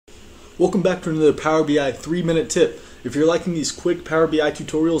Welcome back to another Power BI 3-minute tip. If you're liking these quick Power BI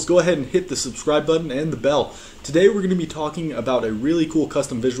tutorials, go ahead and hit the subscribe button and the bell. Today we're going to be talking about a really cool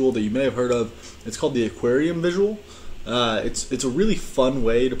custom visual that you may have heard of. It's called the Aquarium Visual. It's a really fun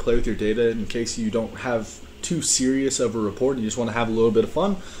way to play with your data in case you don't have too serious of a report and you just want to have a little bit of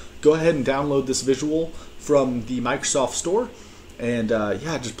fun. Go ahead and download this visual from the Microsoft Store and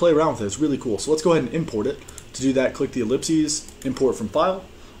yeah, just play around with it. It's really cool. So let's go ahead and import it. To do that, click the ellipses, import from file.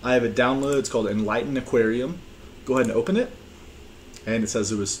 I have it downloaded. It's called Enlighten Aquarium. Go ahead and open it, and it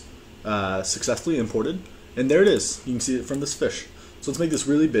says it was successfully imported. And there it is. You can see it from this fish. So let's make this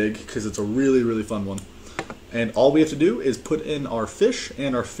really big because it's a really fun one. And all we have to do is put in our fish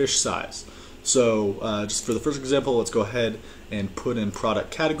and our fish size. So just for the first example, let's go ahead and put in product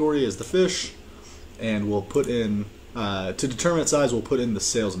category as the fish, and we'll put in to determine its size, we'll put in the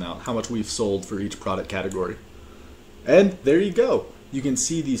sales amount, how much we've sold for each product category. And there you go. You can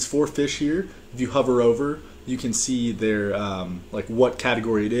see these 4 fish here. If you hover over, you can see their like what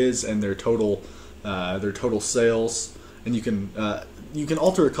category it is and their total sales. And you can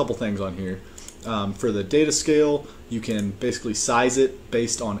alter a couple things on here. For the data scale, you can basically size it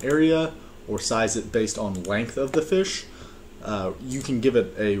based on area or size it based on length of the fish. You can give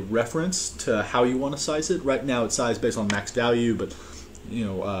it a reference to how you want to size it. Right now it's sized based on max value, but you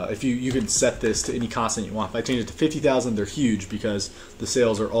know, if you can set this to any constant you want. If I change it to 50,000, they're huge because the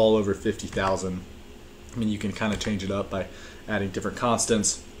sales are all over 50,000. I mean, you can kind of change it up by adding different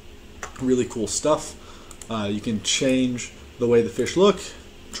constants. Really cool stuff. You can change the way the fish look,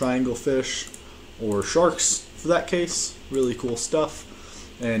 triangle fish or sharks for that case. Really cool stuff.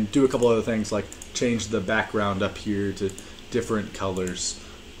 And do a couple other things like change the background up here to different colors.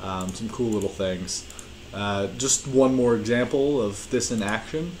 Some cool little things. Just one more example of this in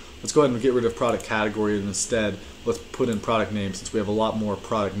action. Let's go ahead and get rid of product category, and instead let's put in product names. Since we have a lot more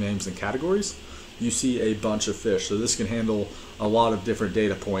product names than categories, you see a bunch of fish. So this can handle a lot of different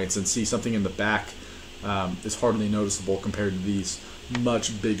data points, and see something in the back is hardly noticeable compared to these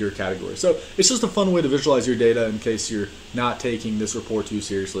much bigger categories. So it's just a fun way to visualize your data in case you're not taking this report too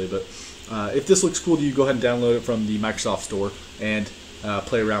seriously. But if this looks cool to you, go ahead and download it from the Microsoft Store and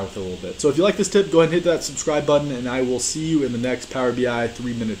play around with it a little bit. So if you like this tip, go ahead and hit that subscribe button, and I will see you in the next Power BI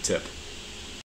 3-minute tip.